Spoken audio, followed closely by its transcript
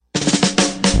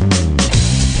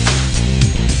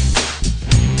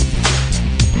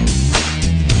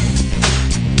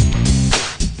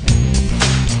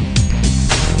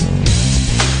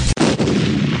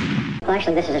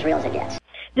this is as real as it gets.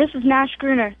 This is Nash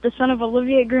Gruner, the son of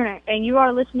Olivia Gruner, and you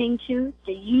are listening to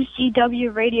the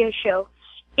UCW radio show,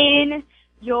 In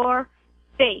Your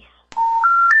Face.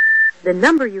 The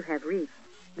number you have reached,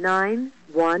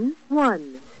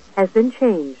 911, has been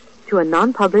changed to a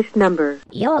non-published number.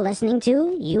 You're listening to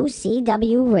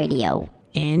UCW Radio.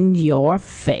 In Your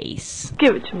Face.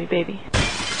 Give it to me, baby.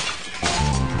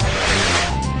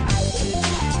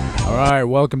 All right,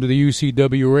 welcome to the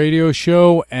UCW radio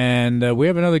show, and we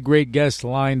have another great guest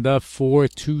lined up for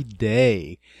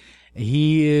today.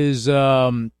 He is,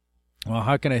 well,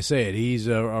 how can I say it? He's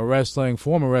a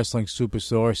former wrestling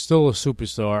superstar, still a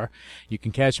superstar. You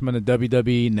can catch him on the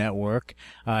WWE Network.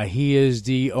 He is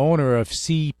the owner of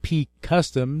CP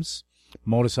Customs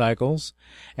Motorcycles,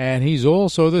 and he's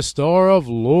also the star of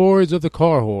Lords of the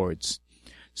Car Hordes.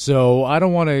 So I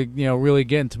don't want to, really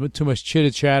get into too much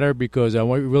chitter-chatter because I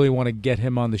really want to get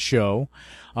him on the show.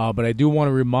 But I do want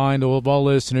to remind all of our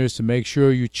listeners to make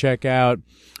sure you check out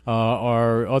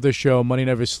our other show, Money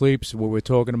Never Sleeps, where we're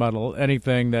talking about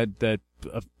anything that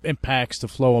impacts the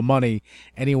flow of money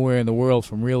anywhere in the world,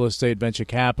 from real estate, venture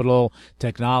capital,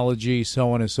 technology,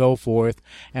 so on and so forth.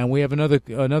 And we have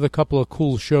another couple of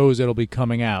cool shows that'll be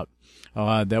coming out.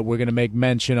 That we're going to make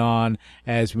mention on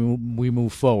as we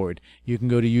move forward. You can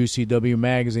go to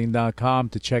ucwmagazine.com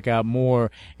to check out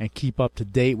more and keep up to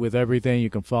date with everything. You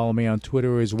can follow me on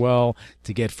Twitter as well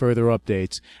to get further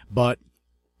updates. But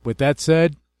with that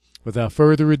said, without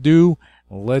further ado,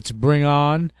 let's bring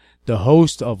on the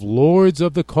host of Lords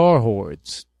of the Car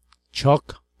Hordes,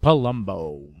 Chuck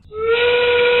Palumbo.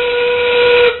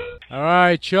 All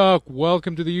right, Chuck,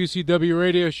 welcome to the UCW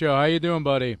radio show. How you doing,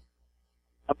 buddy?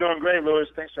 I'm doing great, Louis.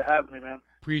 Thanks for having me, man.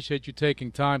 Appreciate you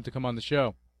taking time to come on the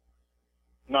show.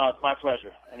 No, it's my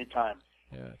pleasure. Anytime.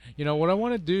 Yeah. What I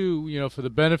want to do, for the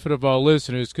benefit of our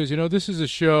listeners, because, this is a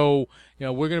show,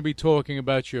 we're going to be talking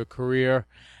about your career,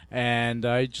 and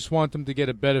I just want them to get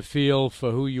a better feel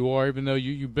for who you are, even though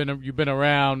you've been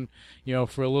around,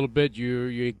 for a little bit.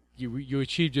 You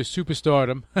achieved your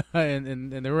superstardom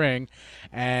in the ring,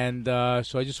 and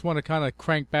so I just want to kind of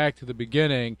crank back to the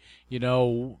beginning,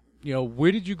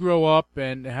 where did you grow up,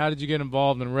 and how did you get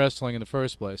involved in wrestling in the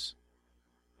first place?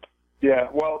 Yeah,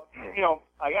 well,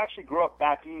 I actually grew up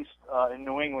back east in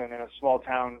New England in a small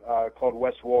town called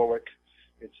West Warwick.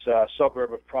 It's a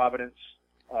suburb of Providence,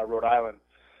 Rhode Island.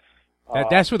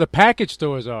 That's where the package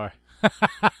stores are.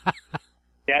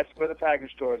 That's where the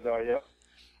package stores are, yeah.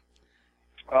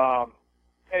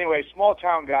 Anyway, small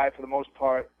town guy for the most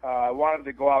part. I wanted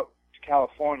to go out to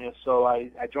California, so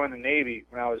I joined the Navy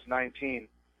when I was 19.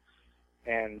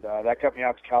 And that got me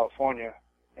out to California.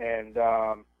 And,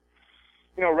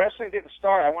 wrestling didn't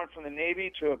start. I went from the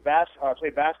Navy to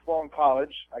play basketball in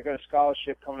college. I got a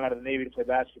scholarship coming out of the Navy to play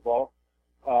basketball.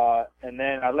 And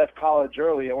then I left college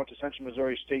early. I went to Central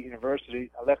Missouri State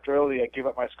University. I left early. I gave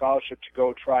up my scholarship to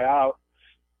go try out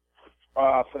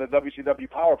for the WCW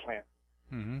Power Plant.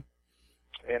 Mm-hmm.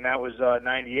 And that was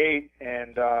 98,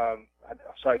 and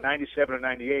 97 or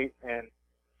 98, and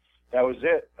that was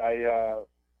it.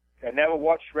 I never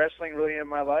watched wrestling really in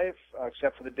my life,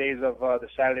 except for the days of the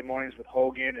Saturday mornings with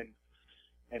Hogan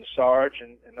and Sarge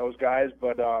and those guys.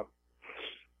 But I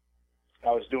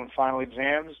was doing final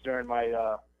exams during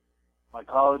my my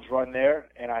college run there,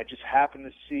 and I just happened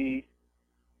to see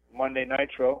Monday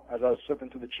Nitro as I was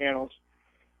flipping through the channels.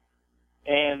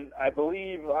 And I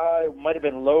believe it might have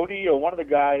been Lodi or one of the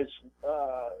guys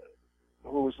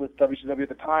who was with WCW at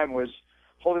the time was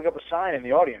holding up a sign in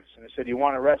the audience, and it said, "You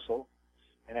want to wrestle?"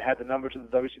 And it had the number to the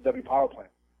WCW Power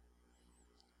Plant.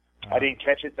 I didn't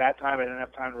catch it that time. I didn't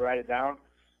have time to write it down.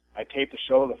 I taped the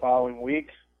show the following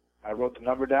week. I wrote the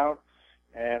number down,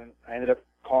 and I ended up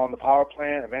calling the Power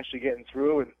Plant, eventually getting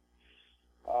through. And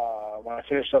when I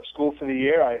finished up school for the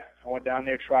year, I went down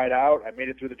there, tried out. I made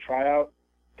it through the tryout.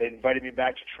 They invited me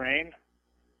back to train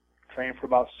for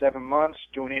about 7 months,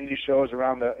 doing indie shows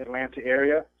around the Atlanta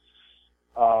area.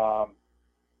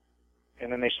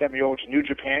 And then they sent me over to New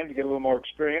Japan to get a little more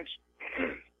experience.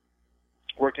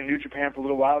 Worked in New Japan for a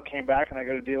little while, came back, and I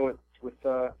got to deal with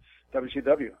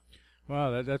WCW.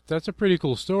 Wow, that's a pretty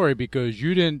cool story, because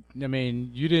you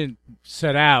didn't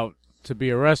set out to be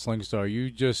a wrestling star.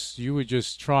 You were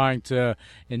just trying to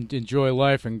enjoy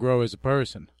life and grow as a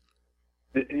person.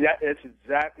 Yeah, it's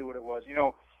exactly what it was.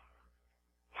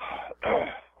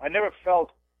 I never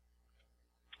felt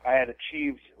I had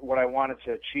achieved what I wanted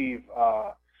to achieve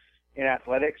in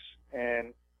athletics,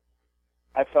 and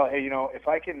I felt, hey, if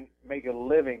I can make a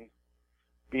living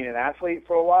being an athlete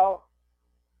for a while,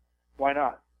 why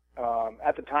not?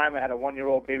 At the time, I had a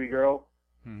 1-year-old baby girl.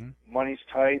 Mm-hmm. Money's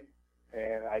tight,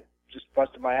 and I just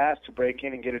busted my ass to break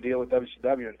in and get a deal with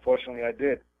WCW. Unfortunately, I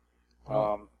did.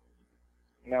 And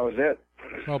that was it.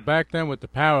 Well, back then with the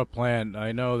power plant,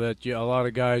 I know that a lot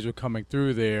of guys were coming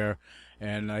through there,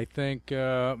 and I think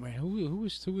who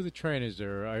were the trainers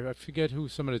there? I forget who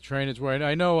some of the trainers were.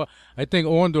 I know I think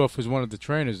Orndorff was one of the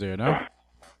trainers there. No.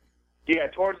 Yeah,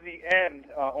 towards the end,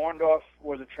 Orndorff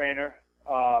was a trainer.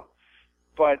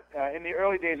 But in the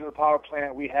early days of the power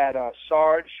plant, we had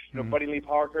Sarge, Buddy Lee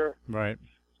Parker. Right.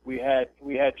 We had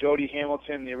Jody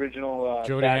Hamilton, the original.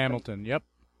 Jody Hamilton. Yep.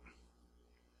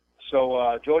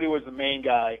 So Jody was the main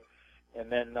guy,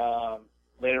 and then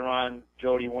later on,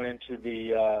 Jody went into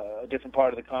a different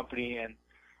part of the company, and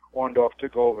Orndorff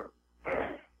took over.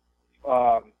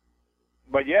 But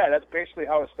yeah, that's basically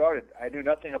how it started. I knew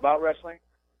nothing about wrestling.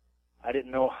 I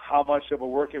didn't know how much of a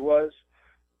work it was.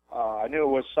 I knew it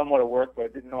was somewhat a work, but I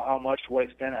didn't know how much, to what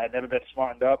extent. I had never been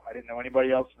smartened up. I didn't know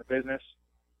anybody else in the business.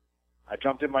 I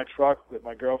jumped in my truck with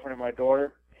my girlfriend and my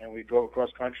daughter, and we drove across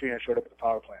country and showed up at the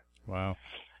power plant. Wow.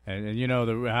 And you know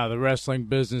how the wrestling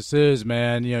business is,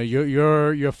 man. You know,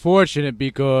 you're fortunate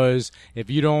because if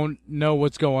you don't know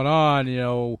what's going on, you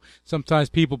know, sometimes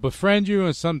people befriend you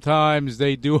and sometimes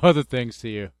they do other things to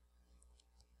you.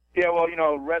 Yeah, well, you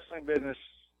know, wrestling business,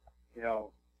 you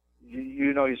know,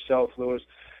 you know yourself, Louis.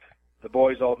 The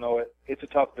boys all know it. It's a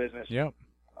tough business. Yep.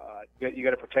 You got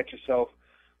to protect yourself.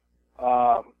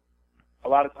 A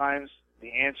lot of times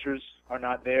the answers are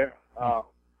not there.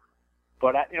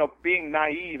 But, you know, being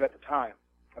naive at the time,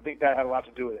 I think that had a lot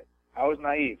to do with it. I was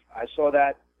naive. I saw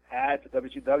that ad for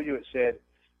WCW. It said,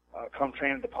 come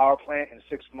train at the power plant. In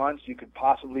 6 months, you could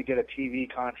possibly get a TV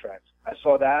contract. I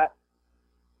saw that,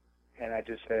 and I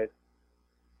just said,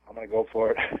 I'm going to go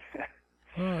for it.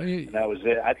 And that was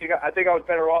it. I think I was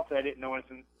better off that I didn't know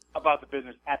anything about the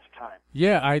business at the time.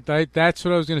 Yeah, that's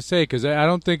what I was going to say, because I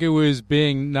don't think it was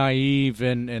being naive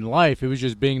in life. It was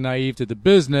just being naive to the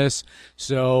business.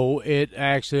 So it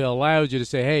actually allowed you to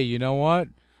say, hey, you know what?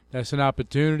 That's an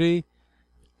opportunity.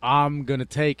 I'm going to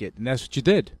take it. And that's what you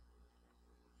did.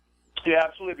 Yeah,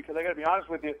 absolutely, because I got to be honest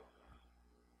with you.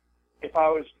 If I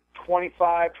was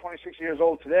 25, 26 years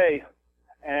old today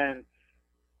and,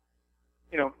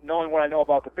 you know, knowing what I know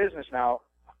about the business now,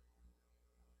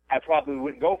 I probably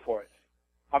wouldn't go for it.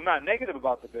 I'm not negative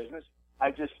about the business.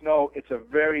 I just know it's a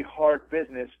very hard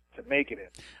business to make it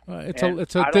in.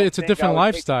 It's a different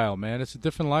lifestyle, man. It's a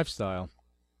different lifestyle.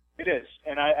 It is,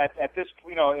 and at this,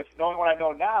 you know, if knowing what I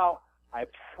know now, I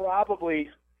probably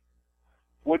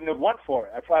wouldn't have went for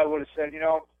it. I probably would have said, you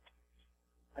know,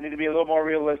 I need to be a little more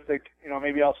realistic. You know,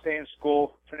 maybe I'll stay in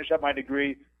school, finish up my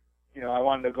degree. You know, I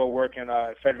wanted to go work in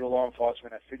federal law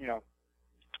enforcement. I think, you know,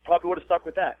 probably would have stuck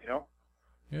with that. You know.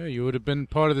 Yeah, you would have been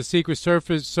part of the Secret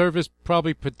Service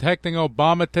probably protecting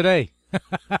Obama today.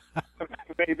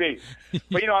 Maybe.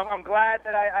 But, you know, I'm glad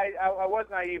that I was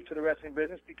naive to the wrestling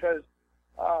business because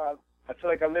I feel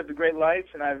like I lived a great life,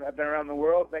 and I've been around the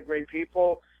world, met great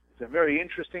people. It's a very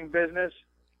interesting business.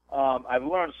 I've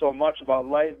learned so much about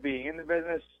life being in the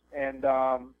business and,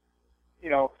 you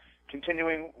know,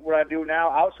 continuing what I do now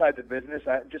outside the business,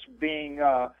 just being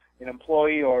an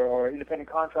employee or independent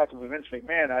contractor with Vince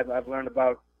McMahon, I've learned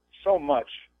about so much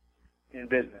in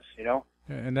business, you know.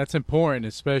 And that's important,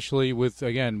 especially with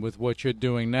what you're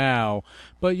doing now.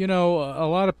 But you know, a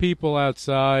lot of people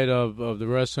outside of the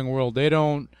wrestling world, they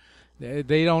don't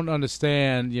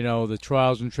understand, you know, the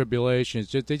trials and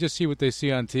tribulations. They just see what they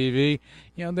see on TV.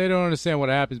 You know, they don't understand what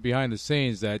happens behind the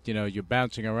scenes. That, you know, you're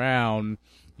bouncing around.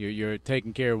 You're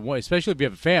taking care of one, especially if you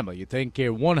have a family. You're taking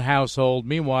care of one household.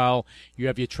 Meanwhile, you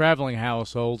have your traveling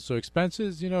household, so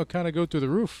expenses, you know, kind of go through the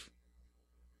roof.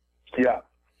 Yeah,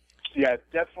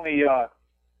 definitely.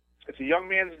 It's a young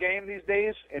man's game these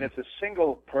days, and it's a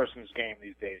single person's game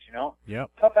these days. You know.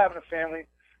 Yep. Tough having a family,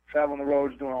 traveling the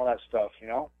roads, doing all that stuff. You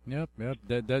know. Yep.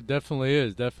 That definitely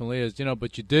is. You know,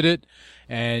 but you did it,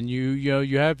 and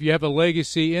you have a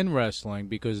legacy in wrestling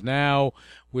because now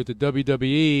with the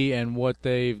WWE and what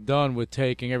they've done with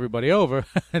taking everybody over,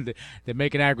 they're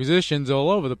making acquisitions all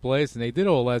over the place, and they did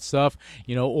all that stuff.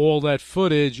 You know, all that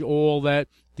footage, all that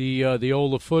the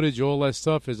older footage, all that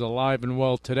stuff is alive and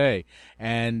well today,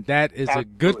 and that is a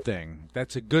good thing.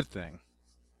 That's a good thing.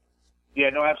 Yeah,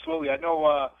 no, absolutely. I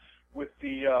know with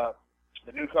the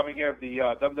new coming here of the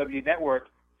WWE Network,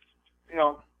 you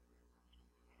know,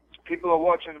 people are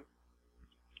watching,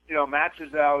 you know,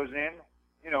 matches that I was in,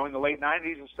 you know, in the late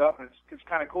 '90s and stuff, and it's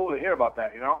kind of cool to hear about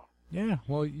that, you know. Yeah,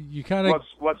 well, you kind of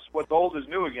what's old is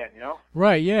new again, you know.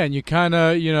 Right, yeah, and you kind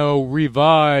of, you know,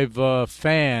 revive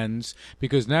fans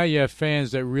because now you have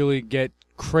fans that really get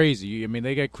crazy. I mean,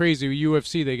 they get crazy with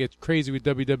UFC, they get crazy with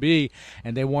WWE,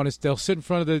 and they'll sit in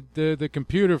front of the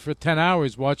computer for 10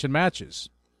 hours watching matches.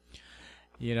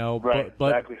 You know, right,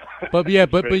 but exactly.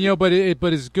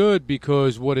 but it's good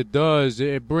because what it does,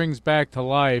 it brings back to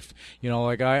life. You know,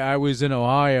 like I was in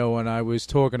Ohio and I was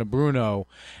talking to Bruno,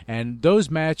 and those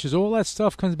matches, all that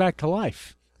stuff comes back to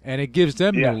life, and it gives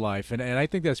them new life, and I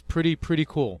think that's pretty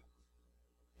cool.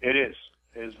 It is.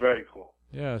 It is very cool.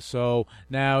 Yeah. So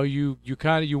now you were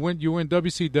in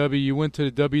WCW, you went to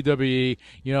the WWE.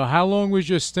 You know, how long was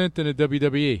your stint in the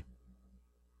WWE?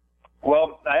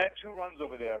 Well, I had 2 runs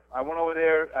over there. I went over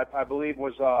there, I believe,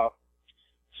 was as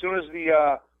soon as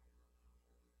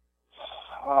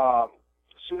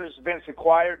Vince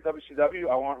acquired WCW,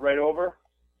 I went right over.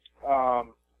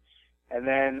 And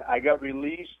then I got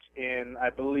released in, I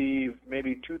believe,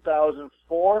 maybe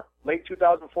 2004, late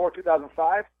 2004,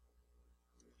 2005.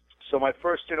 So my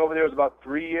first stint over there was about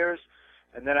 3 years,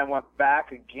 and then I went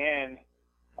back again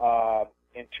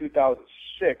in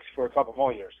 2006 for a couple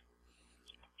more years.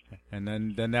 And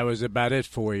then that was about it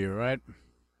for you, right?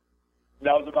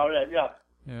 That was about it, yeah.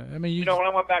 Yeah, I mean, you know, when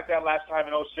I went back that last time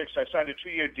in 2006, I signed a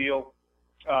 2-year deal.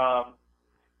 I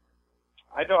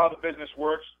know how the business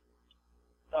works.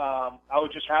 I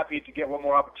was just happy to get one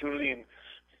more opportunity and,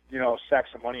 you know, sack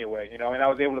some money away, you know. And I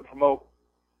was able to promote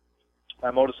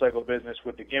my motorcycle business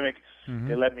with the gimmick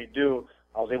they let me do.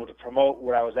 I was able to promote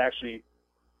what I was actually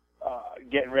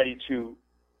getting ready to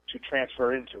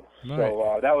transfer into. Right.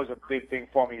 So that was a big thing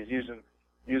for me, is using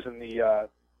the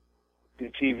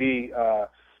TV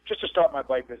just to start my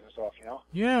bike business off, you know.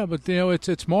 Yeah, but you know,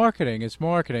 it's marketing. It's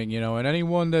marketing, you know. And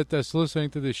anyone that's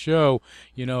listening to the show,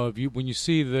 you know, when you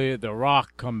see the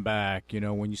Rock come back, you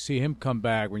know, when you see him come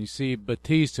back, when you see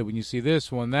Batista, when you see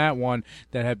this one, that one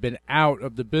that have been out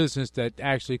of the business that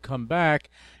actually come back,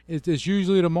 it's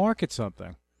usually to market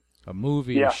something. A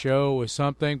movie, a show, or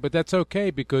something, but that's okay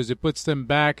because it puts them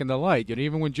back in the light. You know,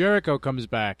 even when Jericho comes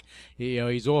back, you know,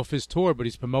 he's off his tour, but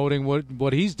he's promoting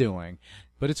what he's doing.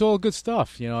 But it's all good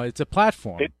stuff. You know, it's a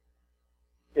platform. It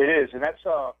is, and that's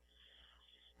you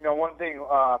know, one thing.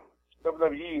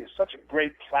 WWE is such a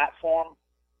great platform.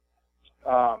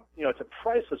 You know, it's a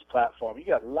priceless platform. You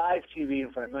got live TV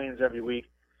in front of millions every week.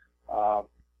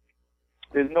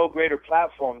 There's no greater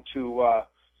platform to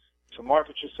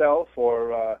market yourself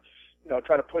or you know,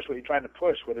 try to push what you're trying to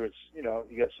push, whether it's, you know,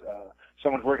 you got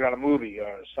someone's working on a movie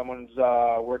or someone's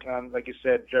working on, like you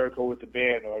said, Jericho with the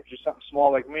band, or just something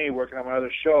small like me working on my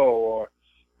other show, or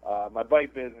my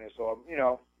bike business, or, you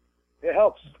know, it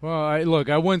helps. Well, I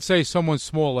wouldn't say someone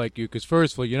small like you, because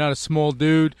first of all, you're not a small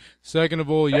dude. Second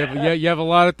of all, you have a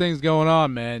lot of things going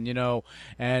on, man. You know,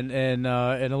 and in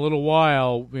a little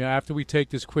while, you know, after we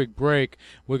take this quick break,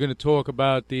 we're going to talk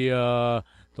about the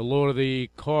Lord of the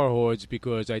Car Hordes,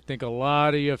 because I think a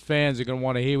lot of your fans are going to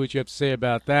want to hear what you have to say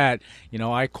about that. You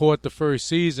know, I caught the first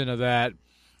season of that,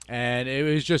 and it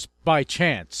was just by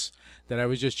chance that I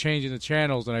was just changing the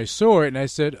channels, and I saw it, and I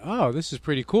said, "Oh, this is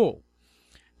pretty cool.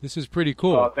 This is pretty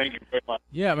cool." Oh, thank you very much.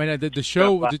 Yeah, I mean, the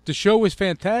show was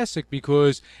fantastic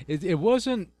because it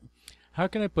wasn't. How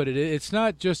can I put it? It's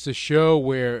not just a show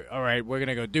where, all right, we're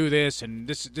gonna go do this, and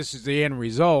this is the end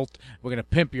result. We're gonna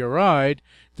pimp your ride.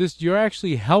 You're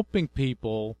actually helping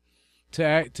people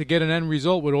to get an end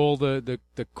result with all the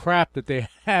crap that they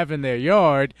have in their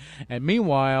yard. And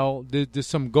meanwhile, there's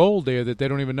some gold there that they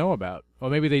don't even know about,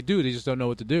 or maybe they do. They just don't know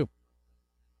what to do.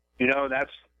 You know,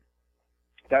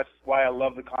 that's why I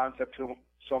love the concept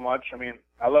so much. I mean,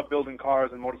 I love building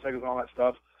cars and motorcycles and all that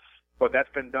stuff. But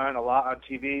that's been done a lot on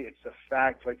TV. It's a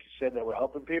fact, like you said, that we're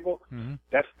helping people. Mm-hmm.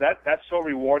 That's so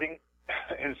rewarding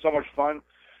and so much fun,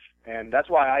 and that's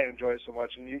why I enjoy it so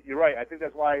much. And you're right. I think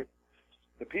that's why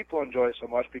the people enjoy it so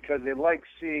much, because they like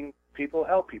seeing people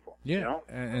help people. Yeah, you know?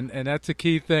 and that's a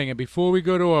key thing. And before we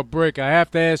go to our break, I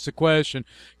have to ask the question,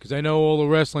 because I know all the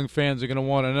wrestling fans are going to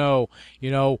want to know.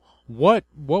 You know, what,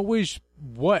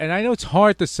 and I know it's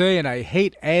hard to say, and I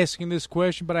hate asking this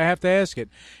question, but I have to ask it.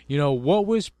 You know, what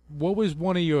was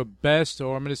one of your best,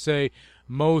 or I'm going to say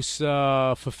most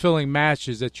fulfilling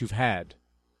matches that you've had?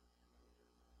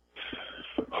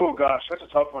 Oh gosh, that's a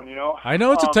tough one. You know, I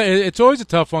know it's always a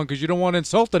tough one because you don't want to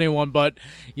insult anyone, but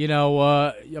you know,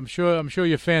 I'm sure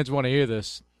your fans want to hear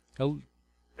this. You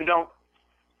know,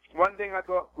 one thing I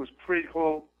thought was pretty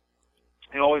cool,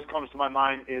 it always comes to my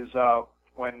mind, is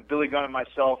when Billy Gunn and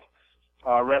myself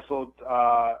wrestled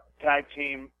tag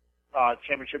team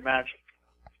championship match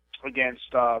against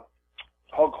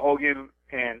Hulk Hogan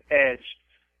and Edge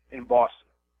in Boston.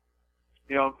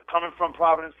 You know, coming from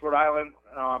Providence, Rhode Island,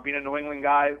 being a New England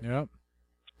guy, yep.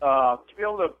 To be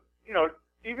able to, you know,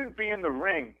 even be in the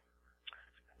ring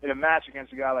in a match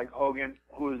against a guy like Hogan,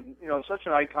 who is, you know, such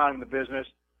an icon in the business.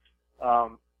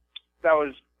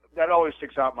 That always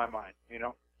sticks out in my mind, you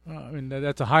know. I mean,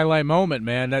 that's a highlight moment,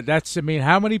 man. That's I mean,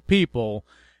 how many people,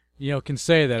 you know, can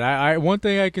say that? I one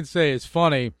thing I can say is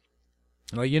funny.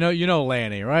 Like, you know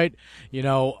Lanny, right? You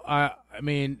know, I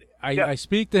mean, I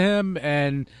speak to him,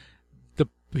 and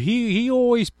he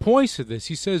always points to this.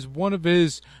 He says one of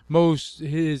his most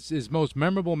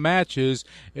memorable matches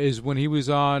is when he was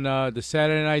on the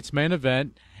Saturday Night's Main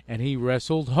Event and he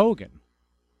wrestled Hogan.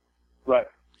 Right.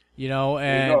 You know,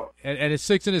 and it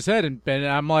sticks in his head, and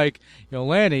I'm like, you know,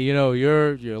 Lanny, you know,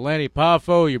 you're Lanny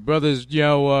Poffo, your brother's, you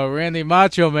know, Randy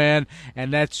Macho Man,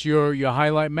 and that's your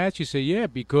highlight match. You say, yeah,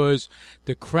 because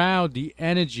the crowd, the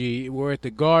energy, we're at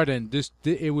the Garden,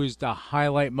 it was the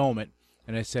highlight moment.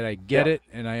 And I said, I get it,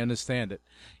 and I understand it,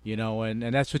 you know, and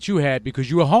that's what you had because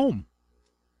you were home.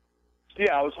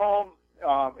 Yeah, I was home.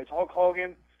 It's Hulk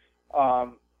Hogan.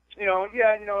 You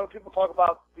know, people talk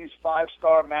about these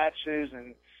 5-star matches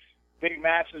and big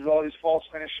matches with all these false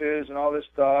finishes and all this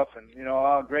stuff, and, you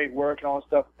know, great work and all this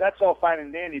stuff. That's all fine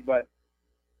and dandy, but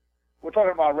we're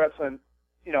talking about wrestling,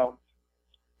 you know,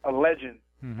 a legend,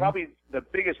 probably the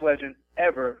biggest legend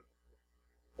ever,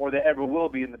 or that ever will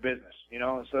be in the business, you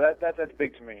know. So that's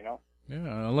big to me, you know. Yeah,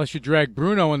 unless you drag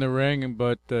Bruno in the ring,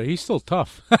 but he's still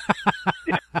tough.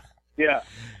 Yeah.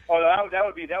 Oh, that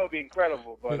would be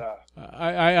incredible. But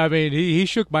I mean, he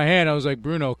shook my hand. I was like,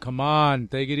 Bruno, come on,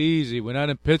 take it easy. We're not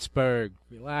in Pittsburgh.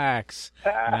 Relax.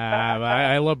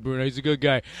 I love Bruno. He's a good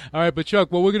guy. All right, but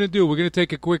Chuck, what we're gonna do? We're gonna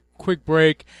take a quick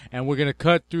break, and we're gonna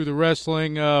cut through the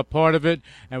wrestling part of it,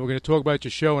 and we're gonna talk about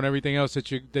your show and everything else that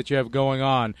you have going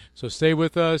on. So stay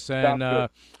with us, and I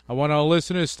want our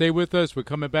listeners to stay with us. We're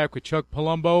coming back with Chuck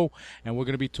Palumbo, and we're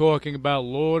gonna be talking about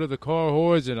Lord of the Car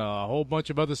Whores and a whole bunch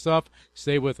of other stuff.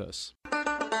 Stay with us.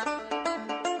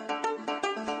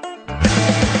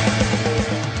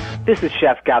 This is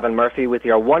Chef Gavin Murphy with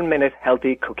your 1-minute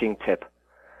healthy cooking tip.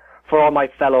 For all my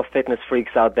fellow fitness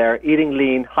freaks out there, eating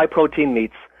lean, high-protein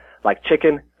meats like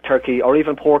chicken, turkey, or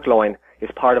even pork loin is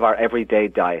part of our everyday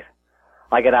diet.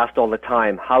 I get asked all the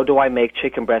time, how do I make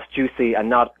chicken breast juicy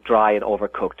and not dry and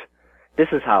overcooked? This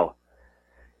is how.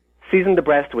 Season the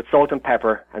breast with salt and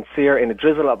pepper and sear in a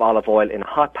drizzle of olive oil in a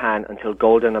hot pan until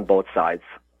golden on both sides.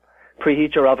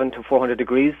 Preheat your oven to 400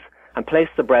 degrees and place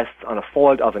the breasts on a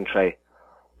foiled oven tray.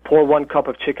 Pour 1 cup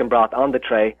of chicken broth on the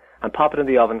tray and pop it in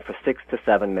the oven for 6 to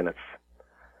 7 minutes.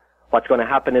 What's going to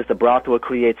happen is the broth will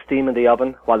create steam in the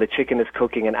oven while the chicken is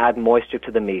cooking and add moisture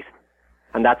to the meat.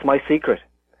 And that's my secret.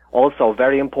 Also,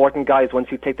 very important, guys, once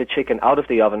you take the chicken out of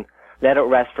the oven, let it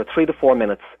rest for 3 to 4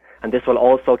 minutes, and this will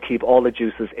also keep all the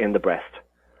juices in the breast.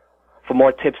 For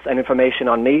more tips and information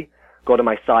on me, go to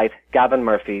my site,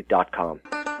 gavinmurphy.com.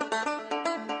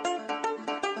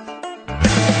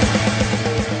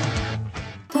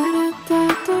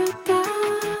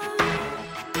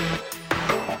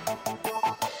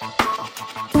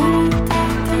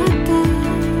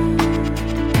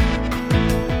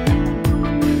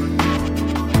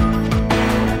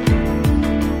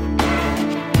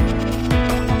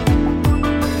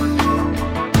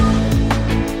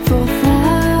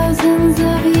 Thousands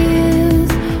of years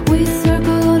we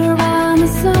circled around the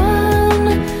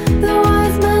sun.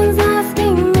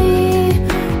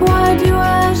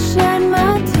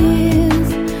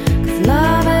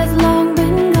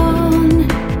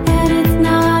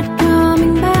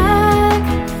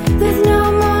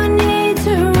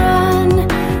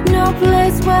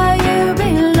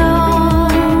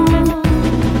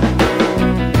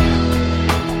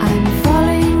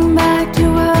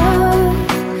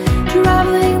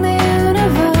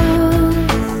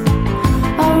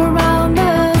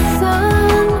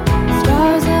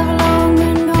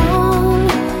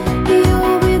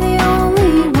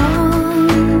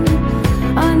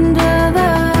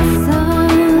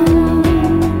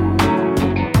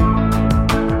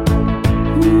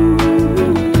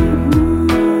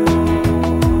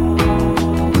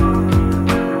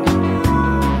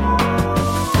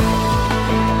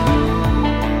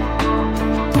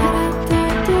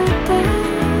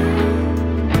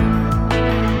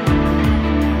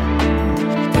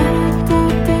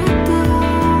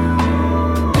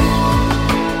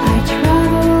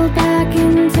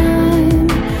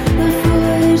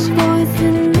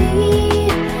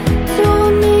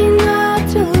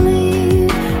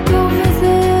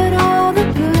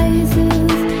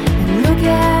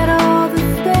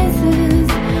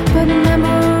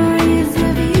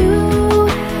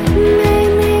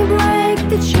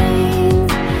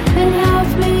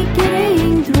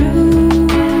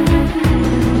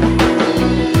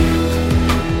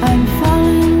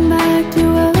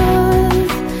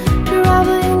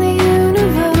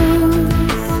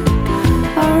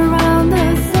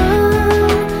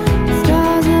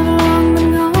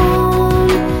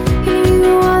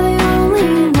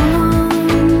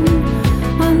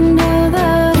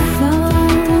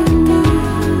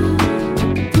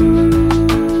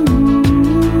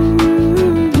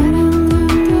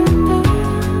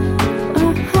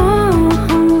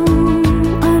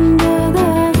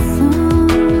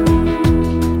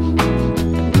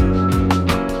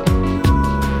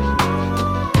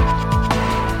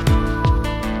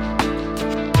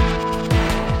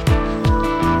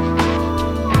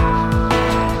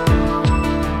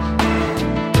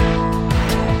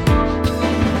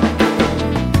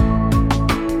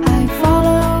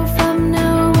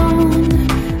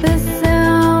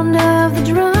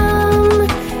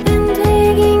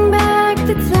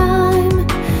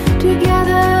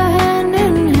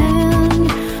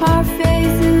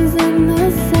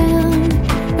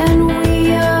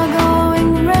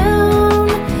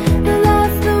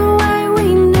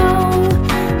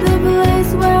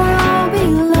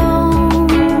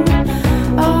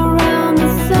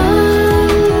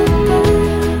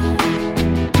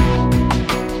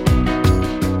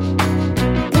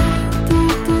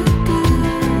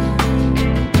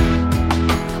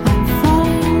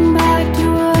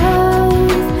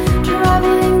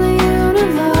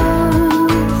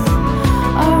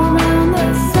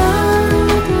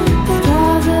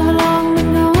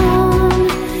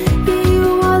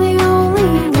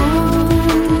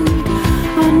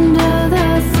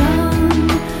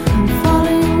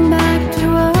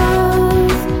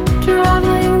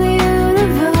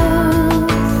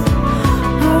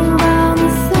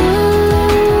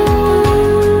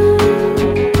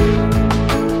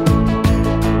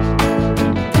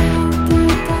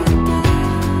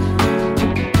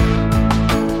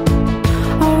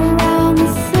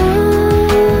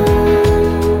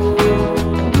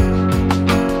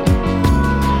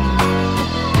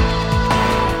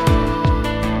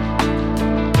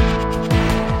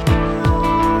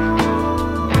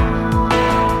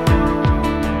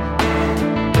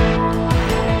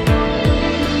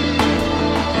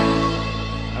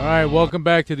 right, welcome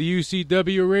back to the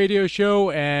UCW radio show,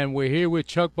 and we're here with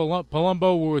Chuck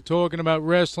Palumbo. We were talking about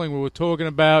wrestling. We were talking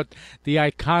about the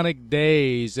iconic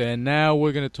days, and now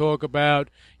we're going to talk about,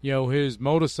 his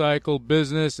motorcycle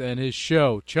business and his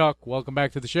show. Chuck, welcome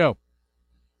back to the show.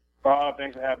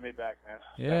 Thanks for having me back, man.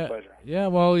 Yeah, my pleasure. Yeah.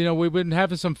 Well, we've been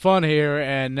having some fun here,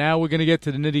 and now we're going to get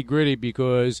to the nitty gritty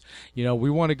because we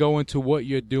want to go into what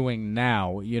you're doing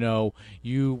now.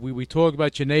 We talked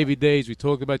about your Navy days, we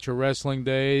talked about your wrestling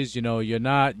days. You're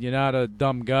not a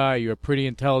dumb guy. You're a pretty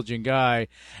intelligent guy,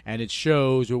 and it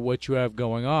shows with what you have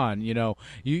going on.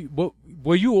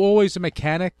 Were you always a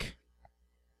mechanic?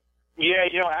 Yeah,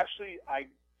 actually, I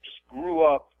just grew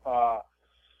up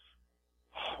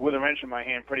with a wrench in my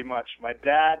hand, pretty much. My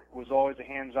dad was always a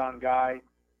hands-on guy,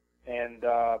 and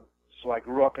so I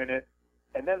grew up in it.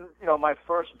 And then, my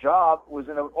first job was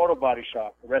in an auto body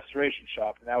shop, a restoration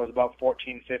shop, and that was about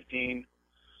 14, 15.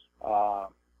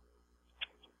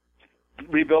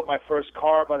 Rebuilt my first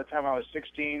car by the time I was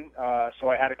 16, so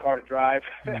I had a car to drive.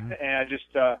 Mm-hmm. And I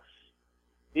just,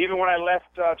 even when I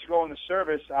left to go in the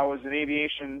service, I was an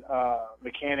aviation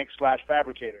mechanic /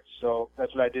 fabricator. So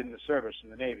that's what I did in the service in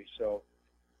the Navy. So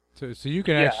you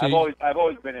can actually. I've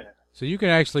always been in it. So you can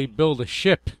actually build a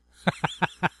ship.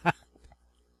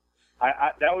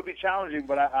 That would be challenging,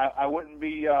 but I wouldn't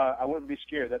be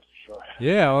scared. That's for sure.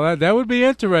 Yeah, well, that would be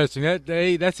interesting.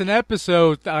 That's an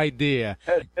episode idea.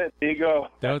 There you go.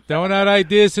 Throwing out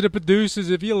ideas to the producers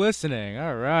if you're listening.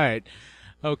 All right.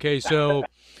 Okay, so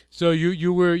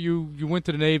you went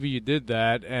to the Navy, you did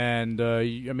that, and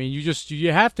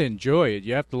you have to enjoy it.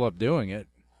 You have to love doing it.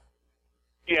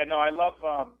 Yeah, no, I love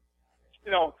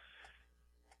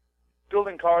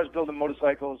building cars, building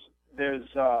motorcycles. There's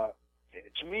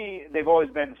to me, they've always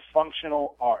been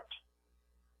functional art.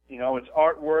 It's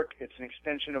artwork. It's an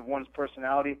extension of one's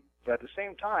personality. But at the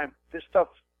same time, this stuff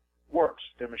works.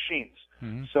 They're machines.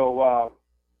 Mm-hmm. So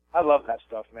I love that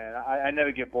stuff, man. I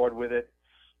never get bored with it.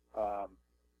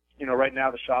 Right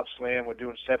now the shop's slammed. We're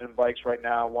doing 7 bikes right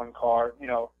now, 1 car.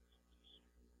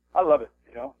 I love it.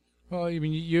 Well,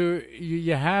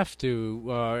 you have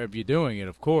to if you're doing it,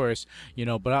 of course,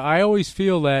 But I always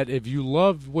feel that if you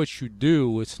love what you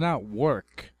do, it's not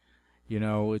work.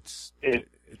 It's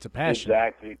a passion.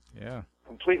 Exactly. Yeah.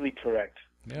 Completely correct.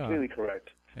 Yeah. Completely correct.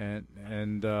 And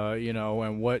and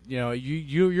what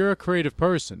you're a creative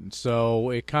person, so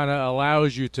it kind of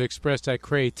allows you to express that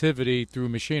creativity through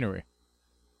machinery.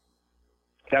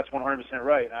 That's 100%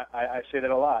 right. I say that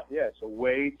a lot. Yeah, it's a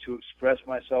way to express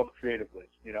myself creatively,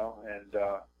 and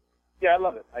I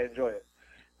love it. I enjoy it.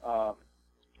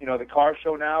 The car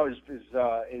show now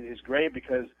is great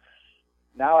because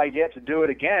now I get to do it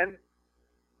again.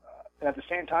 And at the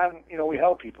same time, we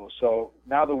help people. So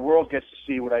now the world gets to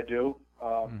see what I do,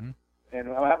 and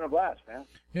I'm having a blast, man.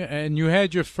 Yeah, and you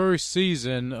had your first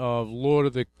season of Lord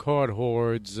of the Card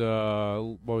Hordes.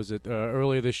 What was it?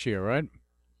 Earlier this year, right?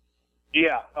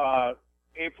 Yeah,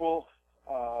 April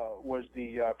was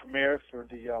the premiere for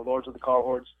the Lords of the Car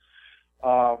Hordes.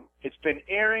 It's been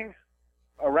airing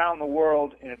around the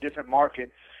world in a different market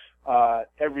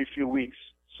every few weeks.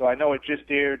 So I know it just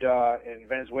aired in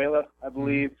Venezuela, I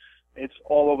believe. It's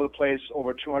all over the place,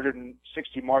 over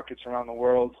 260 markets around the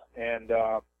world, and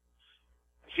the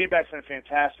feedback's been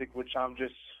fantastic, which I'm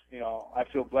just, I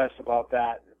feel blessed about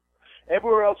that.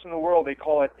 Everywhere else in the world, they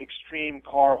call it Extreme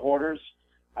Car Hoarders.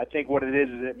 I think what it is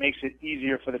it makes it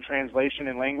easier for the translation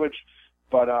in language.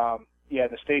 But,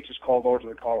 the States is called Lords of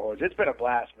the Car Hordes. It's been a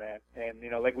blast, man. And,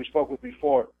 like we spoke with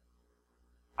before,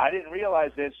 I didn't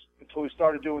realize this until we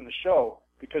started doing the show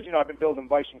because, I've been building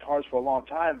bikes and cars for a long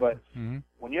time. But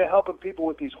when you're helping people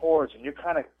with these hordes and you're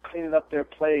kind of cleaning up their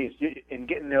plays and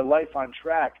getting their life on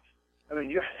track,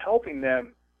 you're helping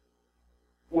them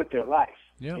with their life.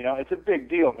 Yeah. It's a big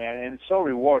deal, man, and it's so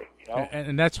rewarding,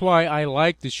 And that's why I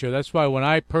like the show. That's why when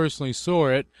I personally saw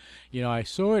it, I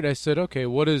said, okay,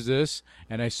 what is this?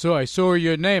 And I saw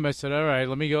your name. I said, all right,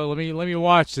 let me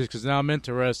watch this because now I'm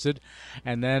interested.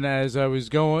 And then as I was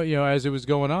going, as it was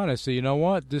going on, I said, you know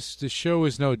what? This show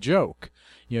is no joke.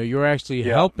 You're actually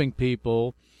helping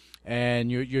people,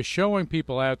 and you're showing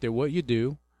people out there what you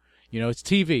do. It's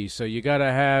TV, so you got to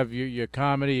have your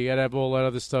comedy, you got to have all that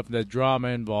other stuff, that drama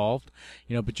involved,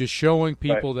 but you're showing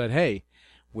people that, hey,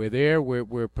 we're there,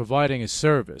 we're providing a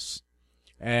service.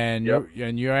 And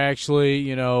you're actually,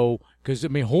 because,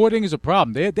 hoarding is a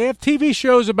problem. They have TV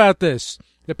shows about this.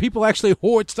 That people actually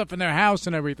hoard stuff in their house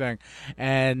and everything.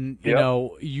 And,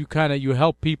 you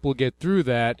help people get through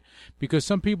that because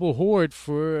some people hoard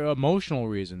for emotional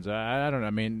reasons. I don't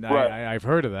know. I've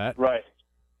heard of that. Right.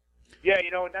 Yeah,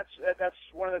 and that's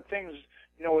one of the things,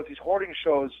 with these hoarding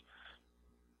shows.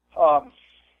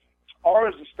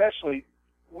 ours especially,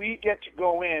 we get to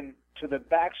go in to the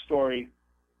backstory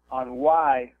on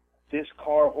why this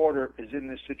car hoarder is in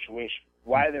this situation,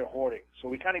 why they're hoarding. So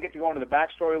we kind of get to go into the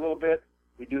backstory a little bit.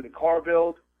 We do the car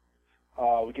build.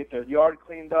 We get their yard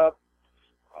cleaned up.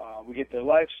 We get their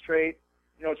life straight.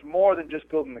 You know, it's more than just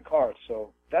building the cars.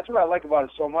 So that's what I like about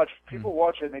it so much. People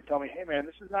watch it and they tell me, hey, man,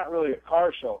 this is not really a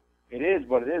car show. It is,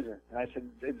 but it isn't. And I said,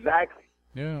 exactly.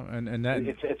 Yeah, and that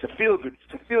it's a feel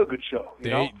good show.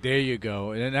 There you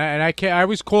go. And I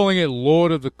was calling it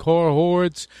Lord of the Car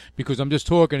Hordes because I'm just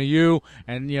talking to you,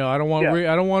 and you know I don't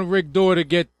want Rick Dorr to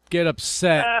get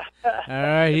upset. All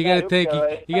right, you got to take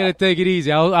it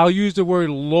easy. I'll use the word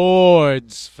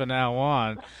lords from now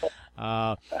on.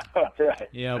 Right.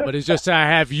 Yeah, but it's just I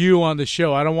have you on the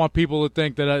show. I don't want people to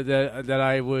think that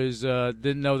I was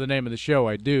didn't know the name of the show.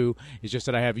 I do. It's just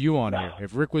that I have you on here.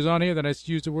 If Rick was on here, then I'd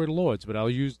use the word lords, but I'll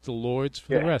use the lords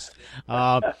for the rest.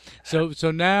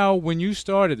 So now when you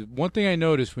started, one thing I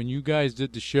noticed when you guys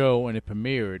did the show and it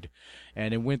premiered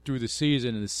and it went through the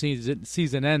season and the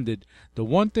season ended, the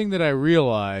one thing that I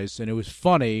realized, and it was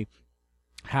funny,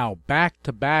 how back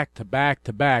to back to back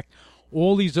to back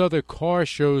all these other car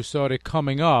shows started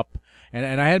coming up,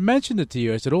 and I had mentioned it to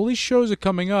you. I said, all these shows are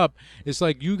coming up. It's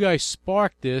like you guys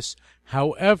sparked this.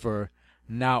 However,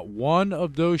 not one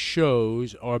of those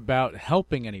shows are about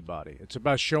helping anybody. It's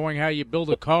about showing how you build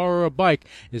a car or a bike.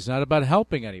 It's not about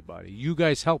helping anybody. You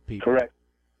guys help people. Correct.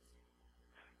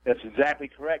 That's exactly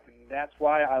correct, and that's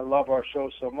why I love our show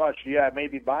so much. Yeah, I may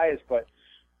be biased, but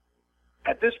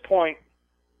at this point,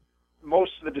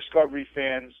 most of the Discovery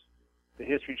fans, the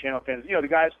History Channel fans, you know, the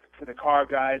guys, the car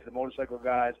guys, the motorcycle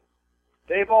guys,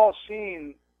 they've all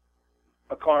seen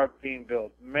a car being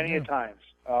built many a times.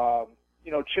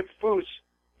 You know, Chip Foose,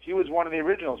 he was one of the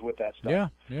originals with that stuff.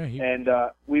 And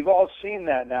we've all seen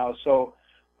that now. So,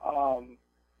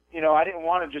 you know, I didn't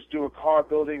want to just do a car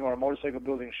building or a motorcycle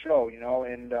building show, you know,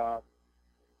 and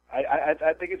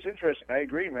I think it's interesting. I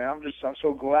agree, man. I'm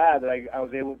so glad that I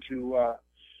was able to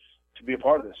be a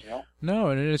part of this, you know? No,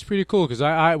 and it's pretty cool because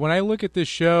I when I look at this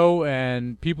show,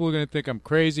 and people are going to think I'm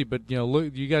crazy, but you know,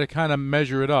 look, you got to kind of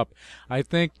measure it up. I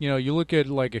think you know, you look at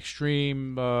like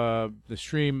Extreme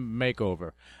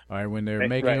Makeover, all right, when they're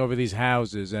making over these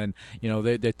houses, and you know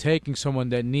they're taking someone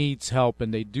that needs help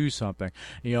and they do something.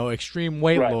 You know, Extreme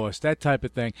Weight Loss, that type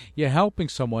of thing. You're helping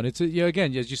someone. It's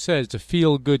again, as you said, it's a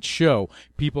feel good show.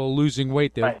 People are losing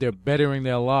weight. They're bettering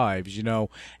their lives. You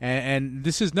know, and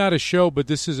this is not a show, but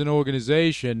this is an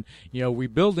organization. You know,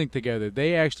 rebuilding together.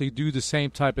 They actually do the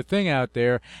same type of thing out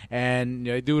there, and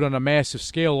you know, they do it on a massive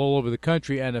scale all over the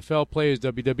country. NFL players,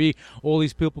 WWE, all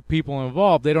these people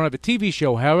involved. They don't have a TV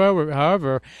show.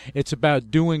 However, it's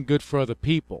about doing good for other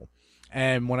people.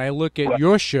 And when I look at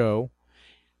your show,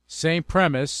 same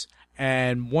premise.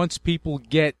 And once people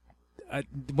get,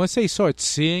 once they start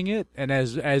seeing it, and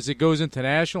as it goes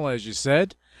international, as you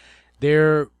said,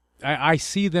 I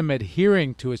see them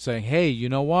adhering to it, saying, "Hey, you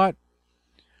know what?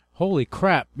 Holy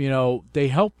crap, you know, they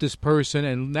helped this person,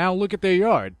 and now look at their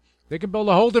yard. They can build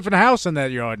a whole different house in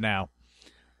that yard now."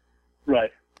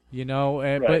 Right. You know,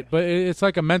 but it's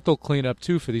like a mental cleanup,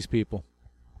 too, for these people.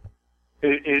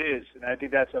 It is, and I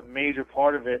think that's a major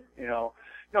part of it. You know,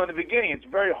 in the beginning, it's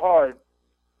very hard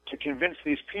to convince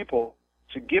these people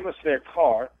to give us their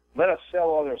car, let us sell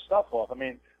all their stuff off. I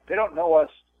mean, they don't know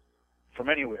us from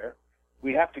anywhere.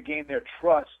 We have to gain their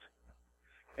trust.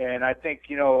 And I think,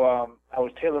 you know, I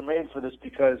was tailor-made for this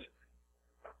because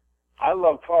I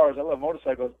love cars, I love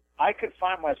motorcycles. I could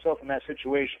find myself in that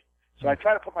situation. So I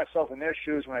try to put myself in their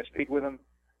shoes when I speak with them,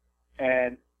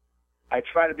 and I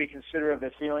try to be considerate of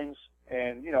their feelings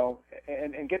and, you know,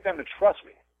 and get them to trust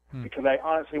me because I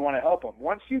honestly want to help them.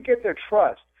 Once you get their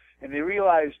trust and they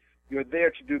realize you're there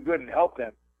to do good and help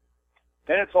them,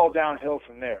 then it's all downhill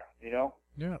from there, you know?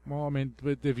 Yeah, well, I mean,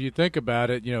 but if you think about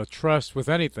it, you know, trust with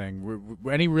anything,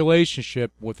 any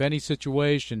relationship, with any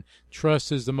situation,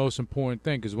 trust is the most important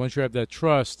thing because once you have that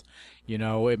trust, you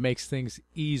know, it makes things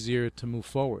easier to move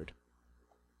forward.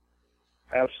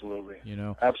 Absolutely. You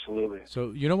know. Absolutely.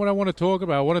 So you know what I want to talk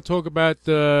about? I want to talk about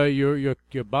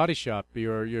your body shop,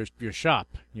 your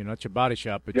shop. You know, not your body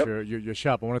shop, but your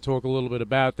shop. I want to talk a little bit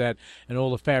about that and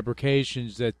all the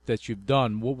fabrications that you've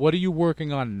done. What are you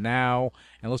working on now?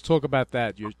 And let's talk about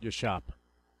that. Your shop.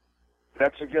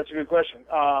 That's a good question.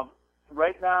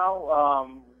 Right now,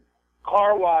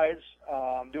 car wise,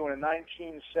 I'm doing a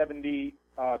 1970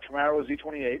 Camaro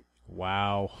Z28.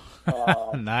 Wow.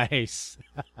 Nice.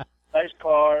 Nice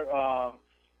car,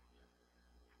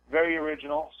 very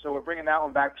original. So we're bringing that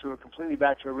one completely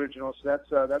back to original. So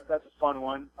that's a fun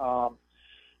one.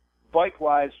 Bike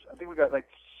wise, I think we got like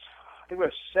think we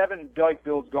have 7 bike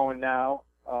builds going now.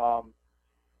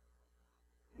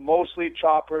 Mostly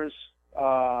choppers,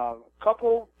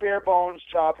 couple bare bones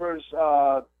choppers,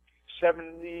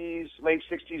 70s, late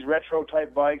 60s retro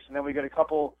type bikes, and then we got a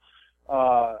couple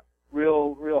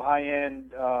real high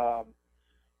end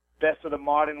best of the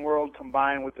modern world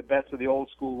combined with the best of the old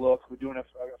school look. We're doing a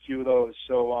few of those.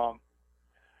 So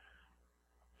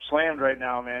slammed right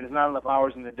now, man. There's not enough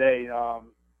hours in the day.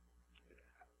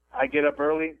 I get up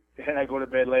early and I go to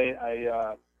bed late.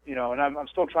 And I'm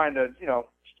still trying to,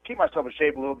 keep myself in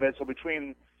shape a little bit. So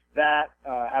between that,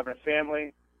 having a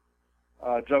family,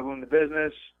 juggling the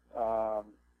business,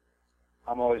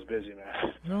 I'm always busy,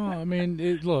 man. No, I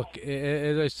mean, look,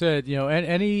 as I said,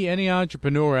 any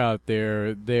entrepreneur out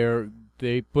there,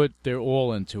 they put their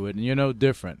all into it, and you're no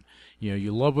different.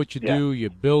 You love what you do.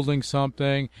 You're building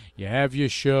something. You have your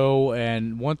show,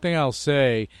 and one thing I'll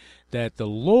say, that the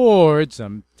lords,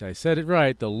 I said it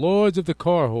right, the lords of the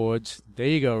car hordes, there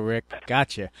you go, Rick,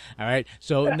 gotcha. All right,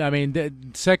 so, I mean, the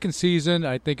second season,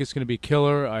 I think it's going to be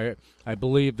killer. I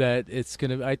believe that it's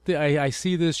going to, I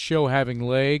see this show having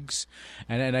legs,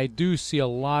 and I do see a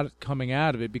lot coming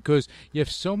out of it, because you have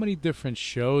so many different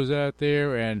shows out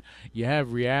there, and you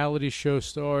have reality show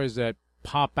stars that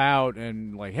pop out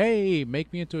and like, hey,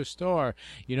 make me into a star,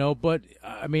 but,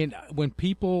 I mean, when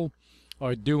people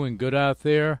are doing good out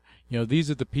there,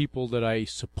 these are the people that I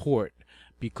support,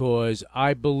 because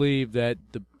I believe that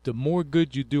the more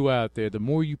good you do out there, the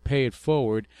more you pay it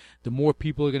forward, the more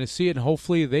people are going to see it, and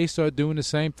hopefully they start doing the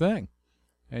same thing,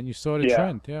 and you start a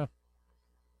trend. Yeah,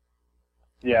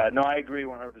 no, I agree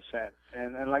 100%.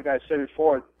 And like I said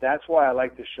before, that's why I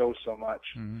like this show so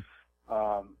much.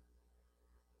 Mm-hmm.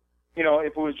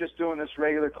 If it was just doing this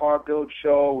regular car build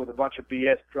show with a bunch of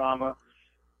BS drama,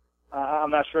 I'm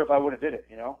not sure if I would have did it,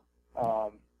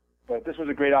 but this was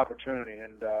a great opportunity,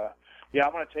 and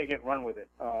I'm going to take it and run with it.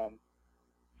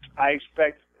 I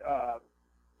expect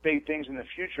big things in the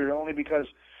future, only because,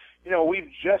 we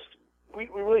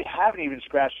really haven't even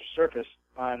scratched the surface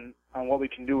on what we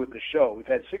can do with the show. We've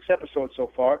had 6 episodes so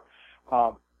far.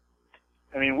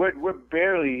 We're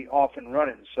barely off and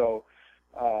running, so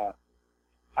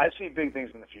I see big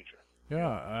things in the future. Yeah,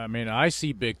 I mean, I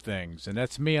see big things, and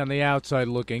that's me on the outside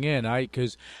looking in. I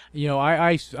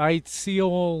see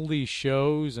all these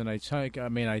shows, and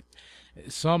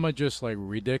some are just like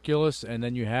ridiculous, and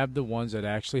then you have the ones that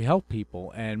actually help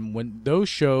people. And when those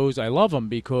shows, I love them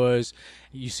because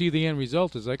you see the end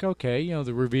result is like, okay,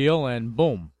 the reveal, and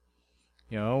boom,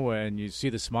 and you see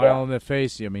the smile on their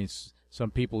face. I mean, some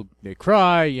people, they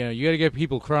cry. You got to get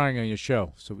people crying on your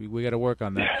show. So we got to work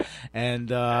on that.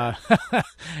 And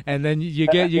and then you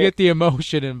get the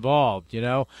emotion involved.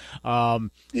 So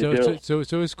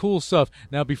it's cool stuff.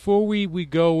 Now, before we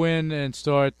go in and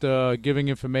start giving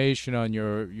information on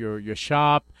your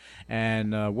shop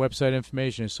and website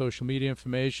information and social media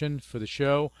information for the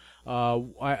show,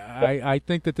 I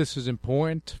think that this is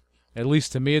important. At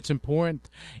least to me, it's important.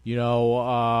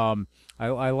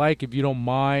 I like, if you don't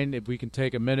mind, if we can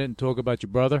take a minute and talk about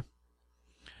your brother.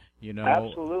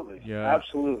 Absolutely. Yeah.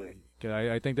 Absolutely.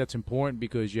 I think that's important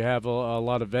because you have a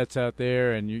lot of vets out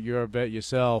there, and you're a vet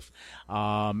yourself.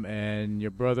 And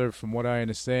your brother, from what I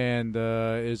understand,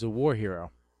 is a war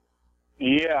hero.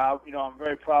 Yeah, I'm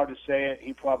very proud to say it.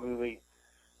 He probably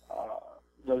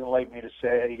doesn't like me to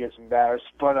say it. He gets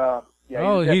embarrassed, but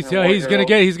he's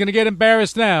gonna get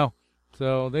embarrassed now.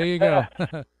 So there you go.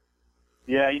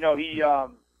 Yeah,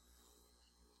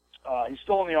 he's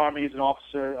still in the Army. He's an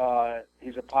officer.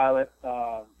 He's a pilot.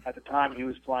 At the time, he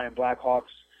was flying Blackhawks,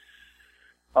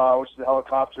 which is a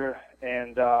helicopter,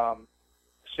 and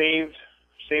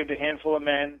saved a handful of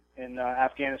men in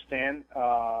Afghanistan.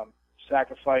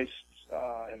 Sacrificed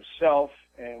himself,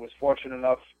 and was fortunate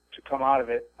enough to come out of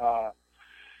it.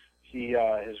 His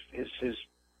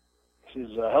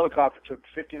helicopter took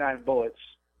 59 bullets.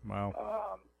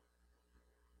 Wow.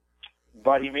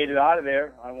 But he made it out of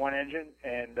there on one engine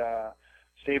and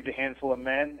saved a handful of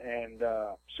men, and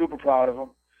super proud of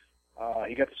him.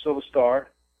 He got the Silver Star,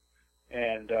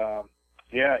 and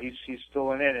he's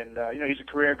still in it. And he's a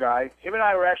career guy. Him and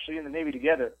I were actually in the Navy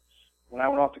together. When I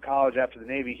went off to college after the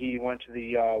Navy, he went to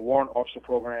the warrant officer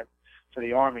program for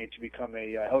the Army to become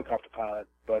a helicopter pilot.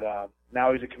 But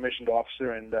now he's a commissioned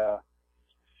officer, and the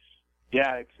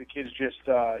kid's just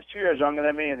he's 2 years younger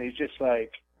than me, and he's just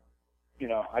like,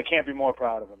 I can't be more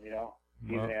proud of him,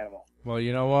 He's an animal. Well,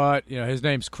 you know what? His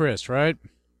name's Chris, right?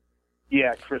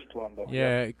 Yeah, Chris Palumbo.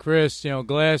 Yeah, Chris,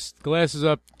 glass is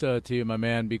up to you, my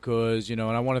man, because, and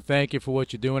I want to thank you for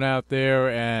what you're doing out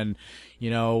there. And,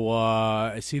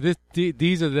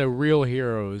 these are the real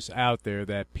heroes out there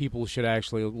that people should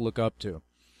actually look up to.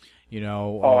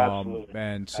 Absolutely.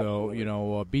 And so,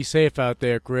 Absolutely. be safe out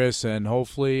there, Chris, and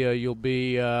hopefully you'll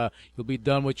be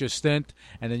done with your stint,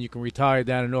 and then you can retire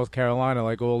down in North Carolina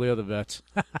like all the other vets.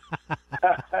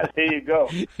 There you go.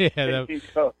 Yeah,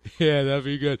 that'd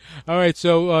be good. All right,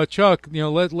 so Chuck,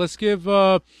 let's give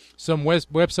some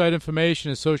website information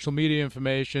and social media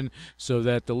information so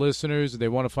that the listeners, if they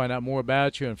want to find out more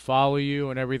about you and follow you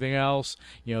and everything else,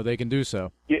 they can do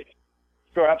so. Yeah.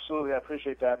 Sure, absolutely. I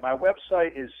appreciate that. My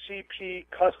website is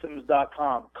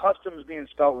cpcustoms.com. Customs being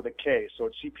spelled with a K, so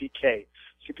it's CPK.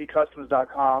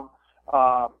 cpcustoms.com.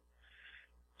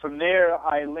 From there,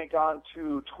 I link on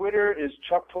to Twitter is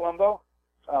Chuck Palumbo.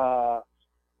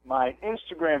 My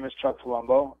Instagram is Chuck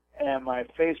Palumbo, and my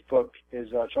Facebook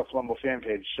is Chuck Palumbo fan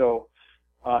page. So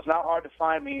it's not hard to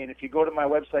find me, and if you go to my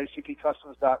website,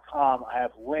 cpcustoms.com, I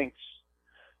have links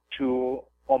to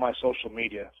all my social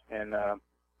media, and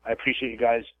I appreciate you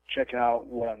guys checking out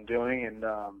what I'm doing, and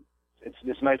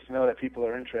it's nice to know that people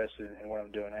are interested in what I'm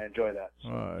doing. I enjoy that.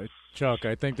 Chuck,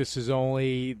 I think this is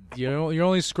you're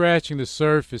only scratching the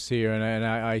surface here, and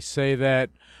I say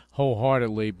that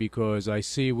wholeheartedly because I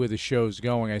see where the show's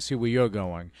going. I see where you're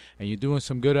going, and you're doing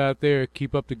some good out there.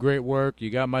 Keep up the great work. You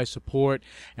got my support,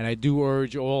 and I do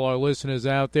urge all our listeners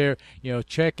out there,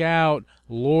 check out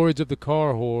Lords of the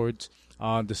Car Hordes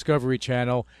on Discovery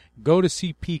Channel. Go to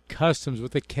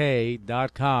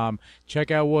cpcustoms.com.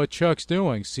 Check out what Chuck's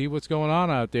doing. See what's going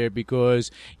on out there because,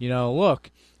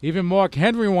 look, even Mark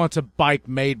Henry wants a bike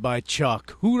made by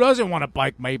Chuck. Who doesn't want a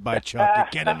bike made by Chuck? You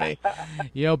kidding me?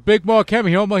 Big Mark Henry,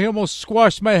 he almost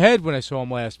squashed my head when I saw him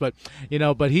last. But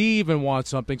he even wants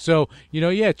something. So,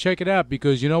 check it out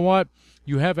because you know what?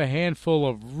 You have a handful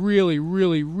of really,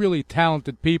 really, really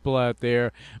talented people out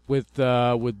there with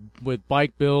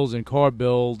bike builds and car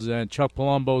builds, and Chuck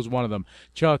Palumbo is one of them.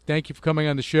 Chuck, thank you for coming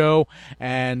on the show,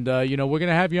 and we're going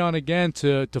to have you on again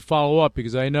to follow up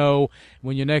because I know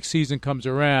when your next season comes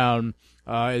around,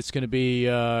 it's going to be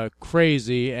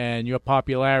crazy, and your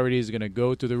popularity is going to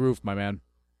go through the roof, my man.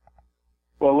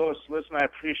 Well, Louis, listen, I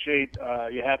appreciate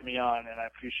you having me on, and I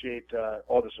appreciate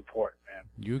all the support, man.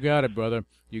 You got it, brother.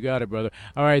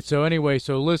 All right, so anyway,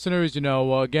 listeners,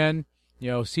 again,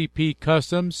 CP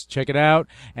Customs, check it out,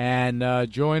 and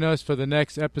join us for the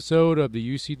next episode of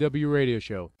the UCW Radio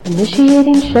Show.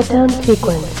 Initiating shutdown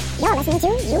sequence. You're listening to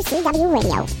UCW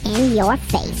Radio. In your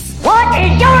face. What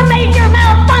is your major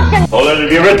malfunction? So let it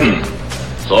be written.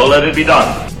 So let it be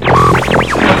done.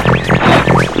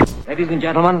 Ladies and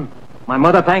gentlemen, my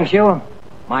mother thanks you,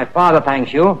 my father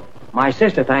thanks you, my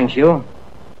sister thanks you,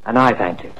 and I thank you.